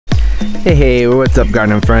Hey, what's up,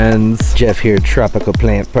 garden friends? Jeff here, Tropical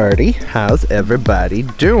Plant Party. How's everybody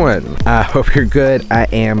doing? I hope you're good. I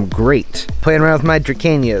am great. Playing around with my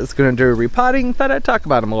Dracaenas. Gonna do a repotting. Thought I'd talk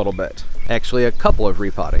about them a little bit. Actually, a couple of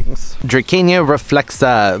repottings. Dracaena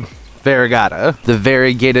reflexa variegata. The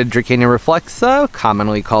variegated Dracaena reflexa,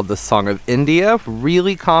 commonly called the Song of India.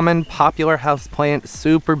 Really common, popular houseplant,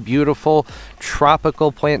 super beautiful,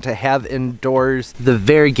 tropical plant to have indoors. The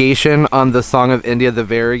variegation on the Song of India, the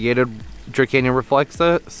variegated Dracaena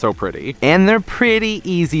reflexa, so pretty. And they're pretty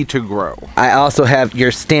easy to grow. I also have your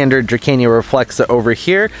standard Dracaena reflexa over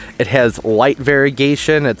here. It has light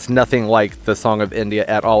variegation. It's nothing like the Song of India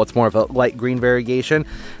at all. It's more of a light green variegation.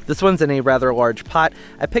 This one's in a rather large pot.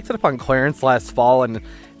 I picked it up on clearance last fall and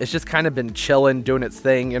it's just kind of been chilling, doing its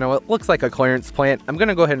thing. You know, it looks like a clearance plant. I'm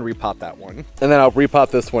gonna go ahead and repot that one. And then I'll repot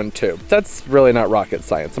this one too. That's really not rocket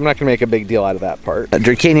science. I'm not gonna make a big deal out of that part.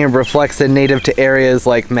 Dracaena reflexa, native to areas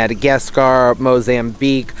like Madagascar,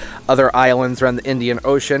 Mozambique, other islands around the Indian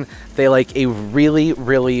Ocean. They like a really,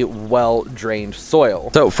 really well-drained soil.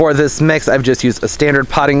 So for this mix, I've just used a standard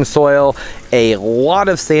potting soil, a lot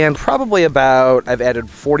of sand, probably about, I've added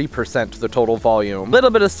 40% to the total volume. A little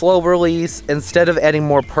bit of slow release. Instead of adding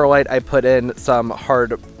more perlite, I put in some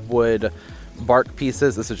hardwood bark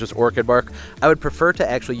pieces. This is just orchid bark. I would prefer to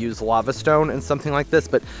actually use lava stone in something like this,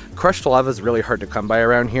 but crushed lava is really hard to come by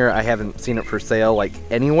around here. I haven't seen it for sale like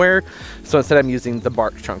anywhere. So instead I'm using the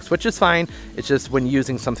bark chunks, which is fine. It's just when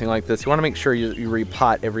using something like this, you want to make sure you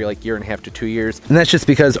repot every like year and a half to 2 years. And that's just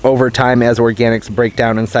because over time, as organics break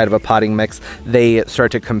down inside of a potting mix, they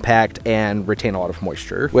start to compact and retain a lot of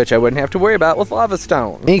moisture, which I wouldn't have to worry about with lava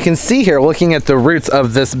stone. And you can see here, looking at the roots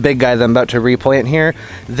of this big guy that I'm about to replant here,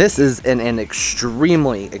 this is an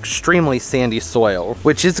extremely sandy soil,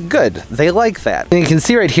 which is good. They like that. And you can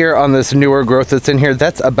see right here on this newer growth that's in here,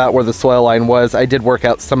 that's about where the soil line was. I did work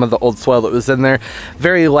out some of the old soil that was in there.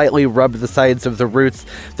 Very lightly rubbed the sides of the roots.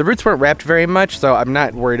 The roots weren't wrapped very much, so I'm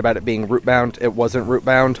not worried about it being root bound. It wasn't root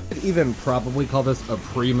bound. I'd even probably call this a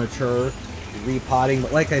premature repotting,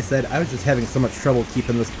 but like I said, I was just having so much trouble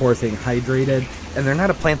keeping this poor thing hydrated, and they're not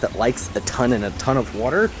a plant that likes a ton of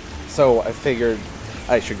water, so I figured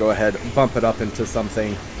I should go ahead, bump it up into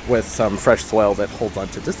something with some fresh soil that holds on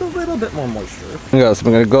to just a little bit more moisture. So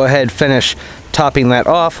I'm going to go ahead, finish topping that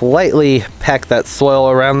off, lightly pack that soil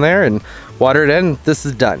around there and water it in. This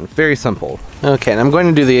is done. Very simple. Okay, and I'm going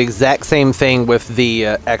to do the exact same thing with the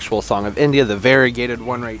actual Song of India, the variegated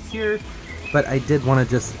one right here. But I did want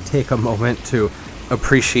to just take a moment to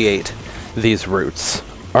appreciate these roots.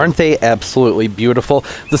 Aren't they absolutely beautiful?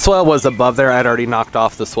 The soil was above there. I'd already knocked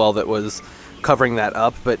off the soil that was covering that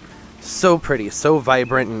up, but so pretty, so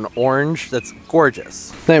vibrant and orange. That's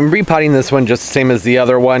gorgeous. Then I'm repotting this one just the same as the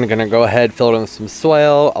other one. I'm gonna go ahead, fill it in with some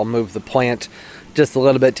soil. I'll move the plant just a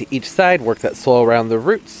little bit to each side, work that soil around the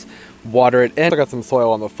roots, water it in. I got some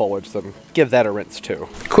soil on the foliage, so give that a rinse too.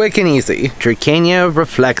 Quick and easy. Dracaena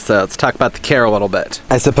reflexa. Let's talk about the care a little bit.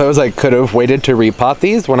 I suppose I could have waited to repot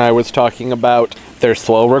these when I was talking about their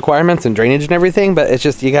soil requirements and drainage and everything, but it's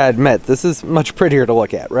just, you gotta admit, this is much prettier to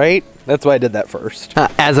look at, right? That's why I did that first.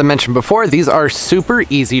 As I mentioned before, these are super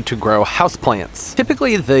easy to grow houseplants.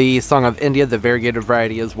 Typically the Song of India, the variegated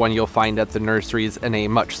variety, is one you'll find at the nurseries in a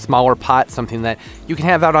much smaller pot, something that you can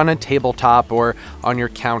have out on a tabletop or on your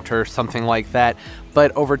counter, something like that.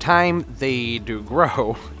 But over time, they do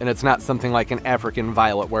grow, and it's not something like an African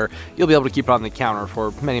violet where you'll be able to keep it on the counter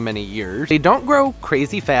for many, many years. They don't grow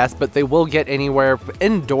crazy fast, but they will get anywhere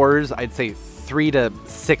indoors. I'd say 3 to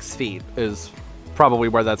 6 feet is probably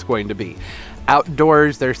where that's going to be.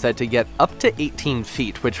 Outdoors, they're said to get up to 18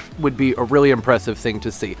 feet, which would be a really impressive thing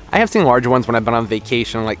to see. I have seen larger ones when I've been on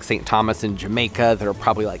vacation, like St. Thomas in Jamaica, that are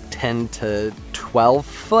probably like 10 to 12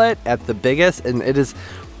 foot at the biggest, and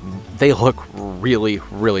they look really,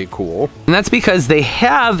 really cool. And that's because they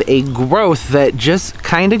have a growth that just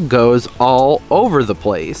kind of goes all over the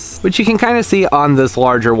place, which you can kind of see on this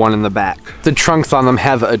larger one in the back. The trunks on them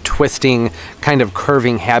have a twisting, kind of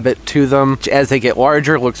curving habit to them, which as they get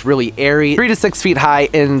larger looks really airy. 3 to 6 feet high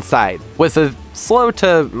inside, with a slow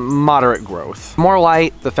to moderate growth. The more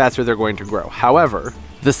light, the faster they're going to grow. However,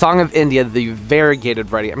 the Song of India, the variegated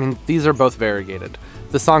variety, I mean, these are both variegated.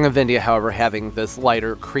 The Song of India, however, having this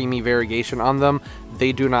lighter, creamy variegation on them,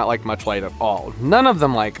 they do not like much light at all. None of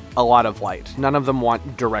them like a lot of light. None of them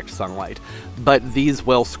want direct sunlight, but these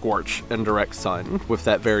will scorch in direct sun with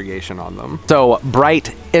that variegation on them. So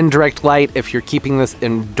bright, indirect light, if you're keeping this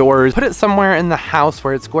indoors, put it somewhere in the house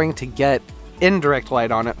where it's going to get indirect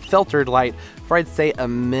light on it, filtered light, for I'd say a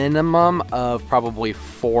minimum of probably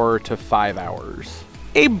 4 to 5 hours.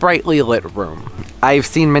 A brightly lit room. I've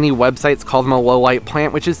seen many websites call them a low light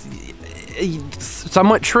plant, which is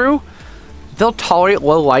somewhat true. They'll tolerate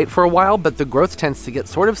low light for a while, but the growth tends to get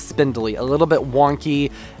sort of spindly, a little bit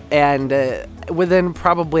wonky, and within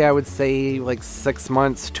probably, I would say, like 6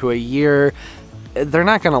 months to a year, they're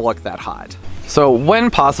not going to look that hot. So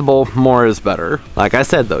when possible, more is better. Like I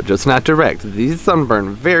said though, just not direct. These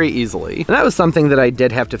sunburn very easily. And that was something that I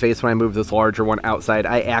did have to face when I moved this larger one outside.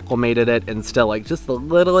 I acclimated it, and still, like, just the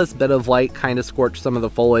littlest bit of light kind of scorched some of the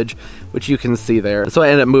foliage, which you can see there. So I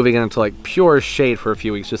ended up moving it into like pure shade for a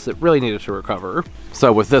few weeks, just it really needed to recover.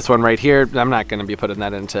 So with this one right here, I'm not going to be putting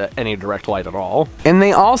that into any direct light at all. And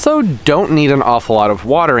they also don't need an awful lot of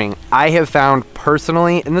watering. I have found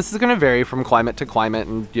personally, and this is going to vary from climate to climate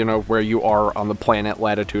and, you know, where you are on the planet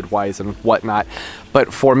latitude wise and whatnot,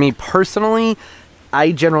 but for me personally,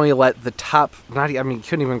 I generally let the top, I mean, you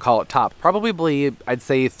couldn't even call it top, probably I'd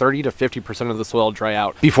say 30 to 50% of the soil dry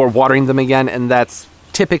out before watering them again, and that's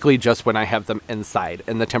typically just when I have them inside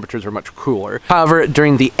and the temperatures are much cooler. However,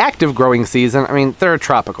 during the active growing season, I mean, they're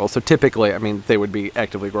tropical, so typically, I mean, they would be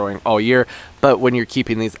actively growing all year, but when you're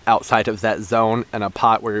keeping these outside of that zone in a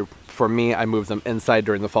pot where, for me, I move them inside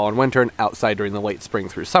during the fall and winter and outside during the late spring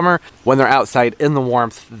through summer. When they're outside in the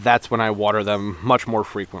warmth, that's when I water them much more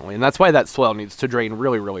frequently. And that's why that soil needs to drain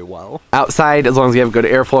really, really well. Outside, as long as you have good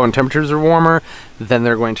airflow and temperatures are warmer, then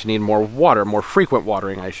they're going to need more water, more frequent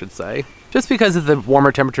watering, I should say. Just because of the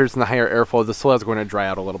warmer temperatures and the higher airflow, the soil is going to dry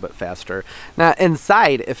out a little bit faster. Now,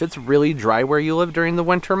 inside, if it's really dry where you live during the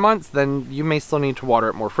winter months, then you may still need to water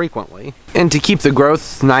it more frequently. And to keep the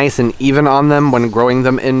growth nice and even on them when growing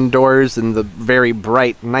them indoors in the very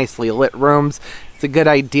bright, nicely lit rooms, it's a good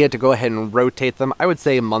idea to go ahead and rotate them. I would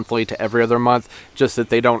say monthly to every other month, just that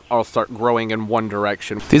they don't all start growing in one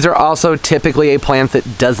direction. These are also typically a plant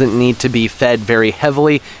that doesn't need to be fed very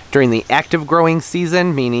heavily during the active growing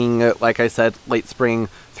season, meaning, like I said, late spring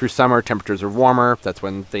through summer, temperatures are warmer. That's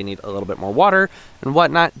when they need a little bit more water and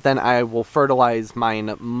whatnot. Then I will fertilize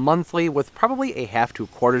mine monthly with probably a 1/2 to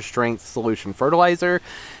 1/4 strength solution fertilizer.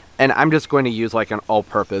 And I'm just going to use like an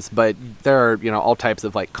all-purpose, but there are, you know, all types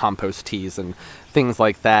of like compost teas and things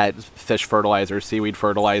like that, fish fertilizer, seaweed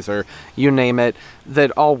fertilizer, you name it,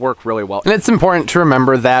 that all work really well. And it's important to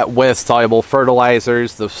remember that with soluble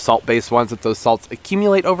fertilizers, the salt-based ones, that those salts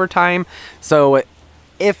accumulate over time. So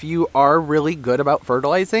if you are really good about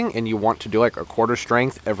fertilizing and you want to do like a 1/4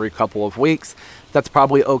 strength every couple of weeks, that's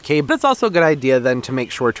probably okay. But it's also a good idea then to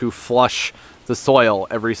make sure to flush the soil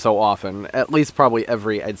every so often, at least probably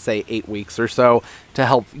every, I'd say, 8 weeks or so, to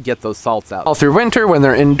help get those salts out. All through winter, when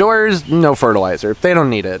they're indoors, no fertilizer. They don't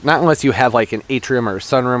need it. Not unless you have like an atrium or a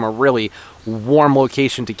sunroom, a really warm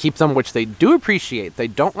location to keep them, which they do appreciate. They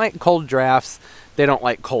don't like cold drafts. They don't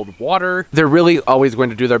like cold water. They're really always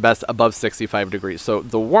going to do their best above 65 degrees. So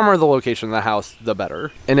the warmer the location of the house, the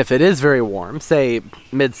better. And if it is very warm, say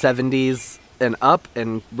mid 70s and up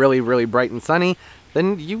and really, really bright and sunny,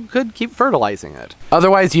 then you could keep fertilizing it.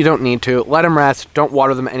 Otherwise, you don't need to. Let them rest. Don't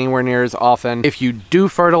water them anywhere near as often. If you do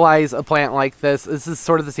fertilize a plant like this is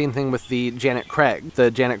sort of the same thing with the Janet Craig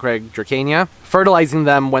Dracaena. Fertilizing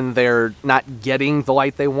them when they're not getting the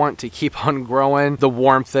light they want to keep on growing, the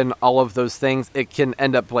warmth and all of those things, it can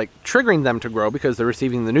end up like triggering them to grow because they're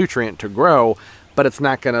receiving the nutrient to grow, but it's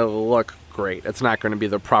not gonna look great. It's not going to be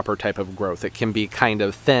the proper type of growth. It can be kind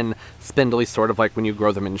of thin, spindly, sort of like when you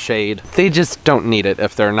grow them in shade. They just don't need it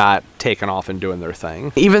if they're not taking off and doing their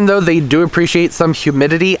thing. Even though they do appreciate some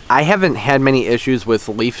humidity, I haven't had many issues with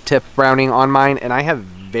leaf tip browning on mine, and I have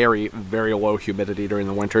very, very low humidity during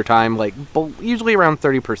the winter time, like usually around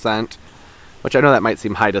 30%, which I know that might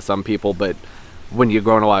seem high to some people, but when you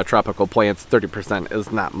grow in a lot of tropical plants, 30%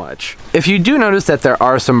 is not much. If you do notice that there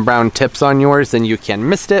are some brown tips on yours, then you can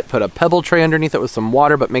mist it, put a pebble tray underneath it with some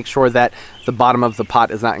water, but make sure that the bottom of the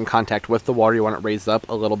pot is not in contact with the water. You want it raised up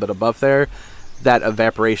a little bit above there. That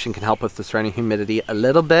evaporation can help with the surrounding humidity a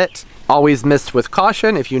little bit. Always mist with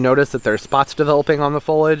caution. If you notice that there are spots developing on the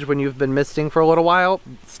foliage when you've been misting for a little while,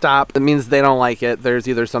 stop. It means they don't like it. There's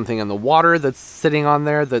either something in the water that's sitting on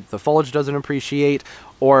there that the foliage doesn't appreciate,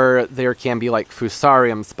 or there can be like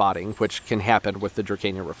fusarium spotting, which can happen with the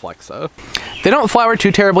Dracaena reflexa. They don't flower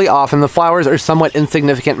too terribly often. The flowers are somewhat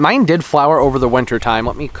insignificant. Mine did flower over the winter time.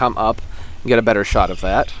 Let me come up and get a better shot of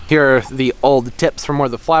that. Here are the old tips from where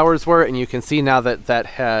the flowers were, and you can see now that that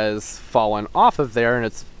has fallen off of there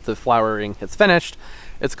and the flowering has finished,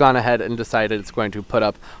 it's gone ahead and decided it's going to put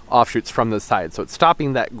up offshoots from the side. So it's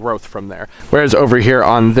stopping that growth from there. Whereas over here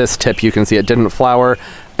on this tip, you can see it didn't flower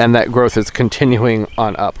and that growth is continuing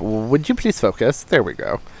on up. Would you please focus? There we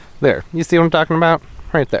go. There, you see what I'm talking about?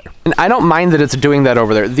 Right there. And I don't mind that it's doing that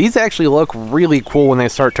over there. These actually look really cool when they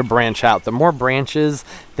start to branch out. The more branches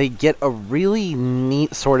they get a really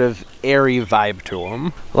neat sort of airy vibe to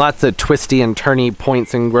them. Lots of twisty and turny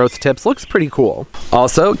points and growth tips. Looks pretty cool.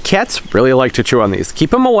 Also, cats really like to chew on these. Keep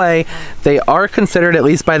them away. They are considered, at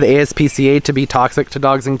least by the ASPCA, to be toxic to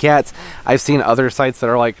dogs and cats. I've seen other sites that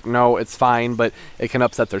are like, no, it's fine, but it can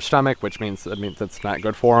upset their stomach, which means that's not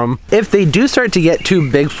good for them. If they do start to get too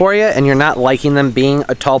big for you and you're not liking them being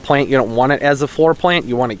a tall plant, you don't want it as a floor plant,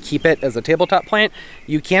 you want to keep it as a tabletop plant,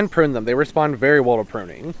 you can prune them. They respond very well to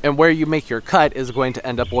pruning. And where you make your cut is going to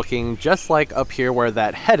end up looking just like up here where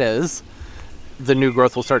that head is. The new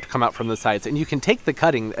growth will start to come out from the sides, and you can take the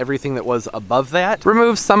cutting, everything that was above that,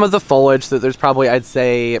 remove some of the foliage, so there's probably, I'd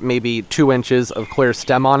say, maybe 2 inches of clear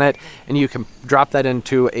stem on it, and you can drop that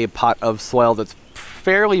into a pot of soil that's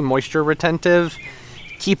fairly moisture retentive.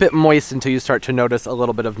 Keep it moist until you start to notice a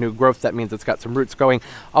little bit of new growth. That means it's got some roots going.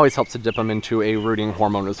 Always helps to dip them into a rooting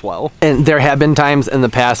hormone as well. And there have been times in the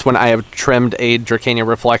past when I have trimmed a Dracaena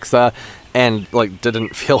reflexa and like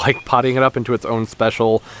didn't feel like potting it up into its own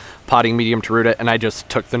special potting medium to root it, and I just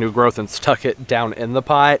took the new growth and stuck it down in the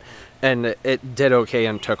pot, and it did okay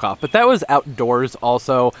and took off. But that was outdoors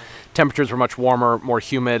also. Temperatures were much warmer, more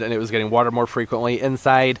humid, and it was getting water more frequently.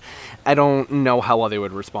 Inside, I don't know how well they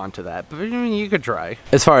would respond to that, but you could try.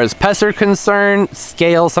 As far as pests are concerned,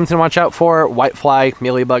 scales, something to watch out for, whitefly,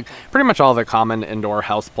 mealybug, pretty much all the common indoor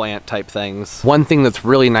houseplant type things. One thing that's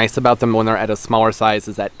really nice about them when they're at a smaller size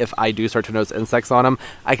is that if I do start to notice insects on them,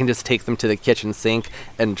 I can just take them to the kitchen sink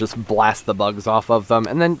and just blast the bugs off of them,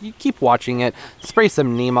 and then you keep watching it, spray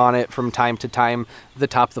some neem on it from time to time, the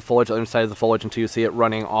top of the foliage, the other side of the foliage, until you see it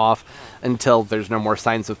running off, until there's no more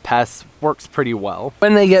signs of pests. Works pretty well.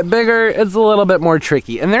 When they get bigger, it's a little bit more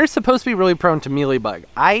tricky, and they're supposed to be really prone to mealybug.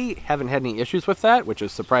 I haven't had any issues with that, which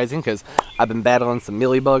is surprising because I've been battling some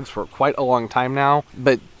mealybugs for quite a long time now,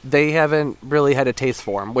 but they haven't really had a taste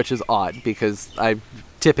for them, which is odd because I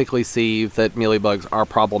typically see that mealybugs are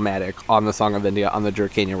problematic on the Song of India on the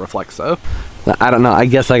Dracaena reflexa. I don't know, I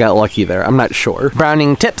guess I got lucky there, I'm not sure.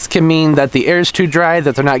 Browning tips can mean that the air is too dry,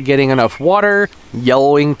 that they're not getting enough water.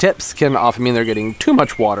 Yellowing tips can often mean they're getting too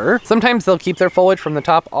much water. Sometimes they'll keep their foliage from the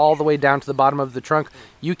top all the way down to the bottom of the trunk.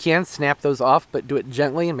 You can snap those off, but do it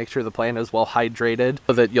gently and make sure the plant is well hydrated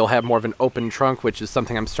so that you'll have more of an open trunk, which is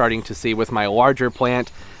something I'm starting to see with my larger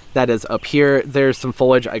plant. That is up here. There's some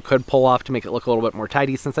foliage I could pull off to make it look a little bit more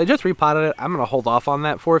tidy. Since I just repotted it, I'm going to hold off on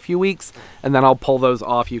that for a few weeks, and then I'll pull those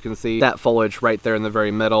off. You can see that foliage right there in the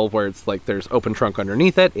very middle where it's like there's open trunk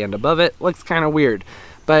underneath it and above it. Looks kind of weird,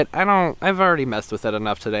 but I've already messed with it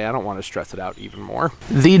enough today. I don't want to stress it out even more.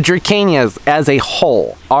 The Dracaenas as a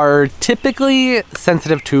whole are typically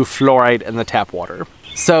sensitive to fluoride in the tap water.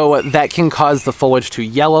 So that can cause the foliage to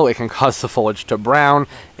yellow, it can cause the foliage to brown,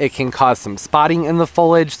 it can cause some spotting in the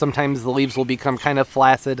foliage. Sometimes the leaves will become kind of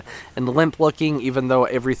flaccid and limp looking, even though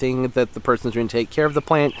everything that the person's doing to take care of the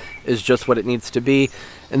plant is just what it needs to be.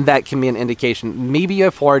 And that can be an indication. Maybe you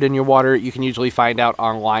have fluoride in your water. You can usually find out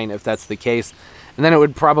online if that's the case. And then it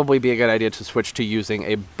would probably be a good idea to switch to using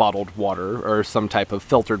a bottled water or some type of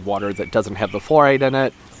filtered water that doesn't have the fluoride in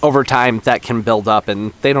it. Over time, that can build up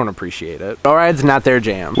and they don't appreciate it. Fluoride's not their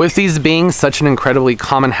jam. With these being such an incredibly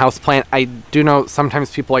common houseplant, I do know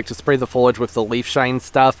sometimes people like to spray the foliage with the leaf shine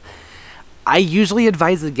stuff. I usually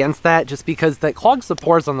advise against that just because that clogs the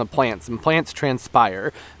pores on the plants, and plants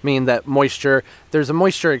transpire, meaning that there's a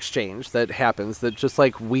moisture exchange that happens, that just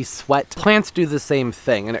like we sweat, plants do the same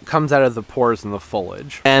thing, and it comes out of the pores in the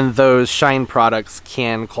foliage. And those shine products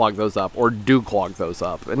can clog those up, or do clog those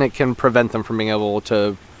up, and it can prevent them from being able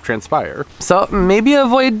to transpire. So maybe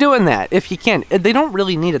avoid doing that if you can. They don't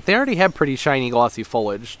really need it. They already have pretty shiny glossy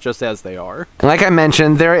foliage just as they are. And like I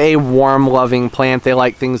mentioned, they're a warm loving plant. They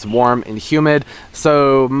like things warm and humid.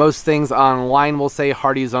 So most things online will say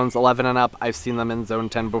hardy zones 11 and up. I've seen them in zone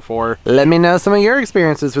 10 before. Let me know some of your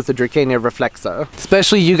experiences with the Dracaena reflexa,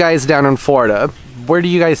 especially you guys down in Florida. Where do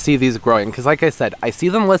you guys see these growing? Because like I said, I see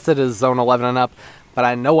them listed as zone 11 and up, but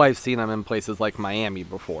I know I've seen them in places like Miami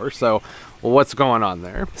before, so what's going on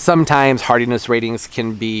there? Sometimes hardiness ratings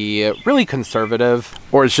can be really conservative,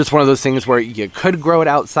 or it's just one of those things where you could grow it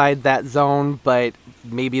outside that zone, but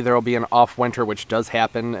maybe there will be an off winter, which does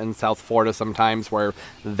happen in South Florida sometimes, where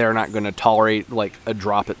they're not going to tolerate like a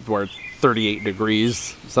drop at where 38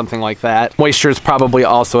 degrees, something like that. Moisture is probably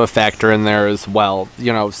also a factor in there as well.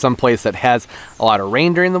 You know, some place that has a lot of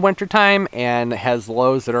rain during the winter time and has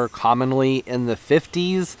lows that are commonly in the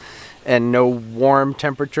 50s and no warm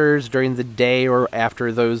temperatures during the day or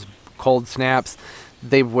after those cold snaps,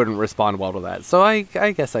 they wouldn't respond well to that. So I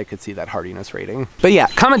guess I could see that hardiness rating. But yeah,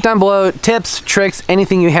 comment down below tips, tricks,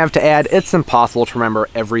 anything you have to add. It's impossible to remember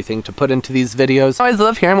everything to put into these videos. I always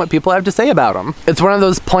love hearing what people have to say about them. It's one of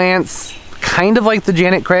those plants, kind of like the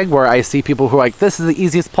Janet Craig, where I see people who are like, this is the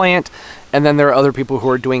easiest plant, and then there are other people who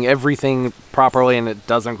are doing everything properly and it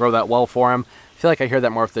doesn't grow that well for them. I feel like I hear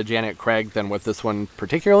that more with the Janet Craig than with this one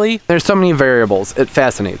particularly. There's so many variables. It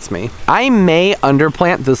fascinates me. I may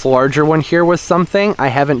underplant this larger one here with something. I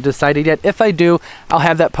haven't decided yet. If I do, I'll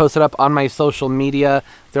have that posted up on my social media.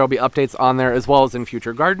 There will be updates on there as well as in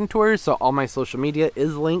future garden tours. So all my social media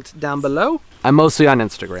is linked down below. I'm mostly on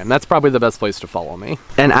Instagram. That's probably the best place to follow me.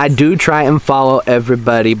 And I do try and follow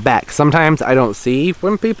everybody back. Sometimes I don't see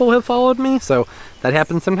when people have followed me, so that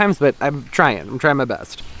happens sometimes, but I'm trying my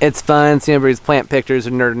best. It's fun seeing everybody's plant pictures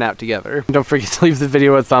and nerding out together. Don't forget to leave the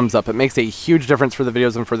video a thumbs up. It makes a huge difference for the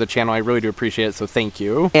videos and for the channel. I really do appreciate it, so thank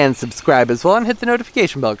you. And subscribe as well and hit the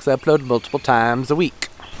notification bell because I upload multiple times a week.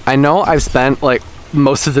 I know I've spent like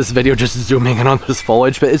most of this video just zooming in on this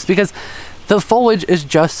foliage, but it's because the foliage is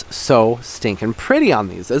just so stinking pretty on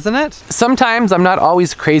these, isn't it? Sometimes I'm not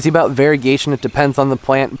always crazy about variegation. It depends on the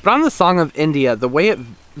plant. But on the Song of India, the way it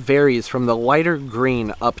varies from the lighter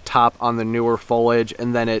green up top on the newer foliage,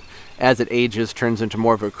 and then it, as it ages, turns into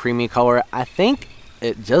more of a creamy color, I think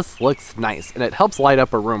it just looks nice, and it helps light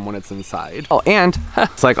up a room when it's inside. Oh, and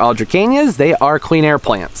it's like all Dracaenas, they are clean air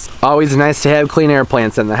plants. Always nice to have clean air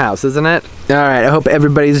plants in the house, isn't it? All right, I hope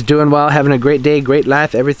everybody's doing well, having a great day, great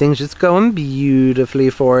life. Everything's just going beautifully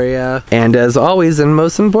for you. And as always, and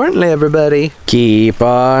most importantly, everybody, keep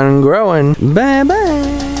on growing.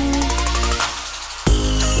 Bye-bye.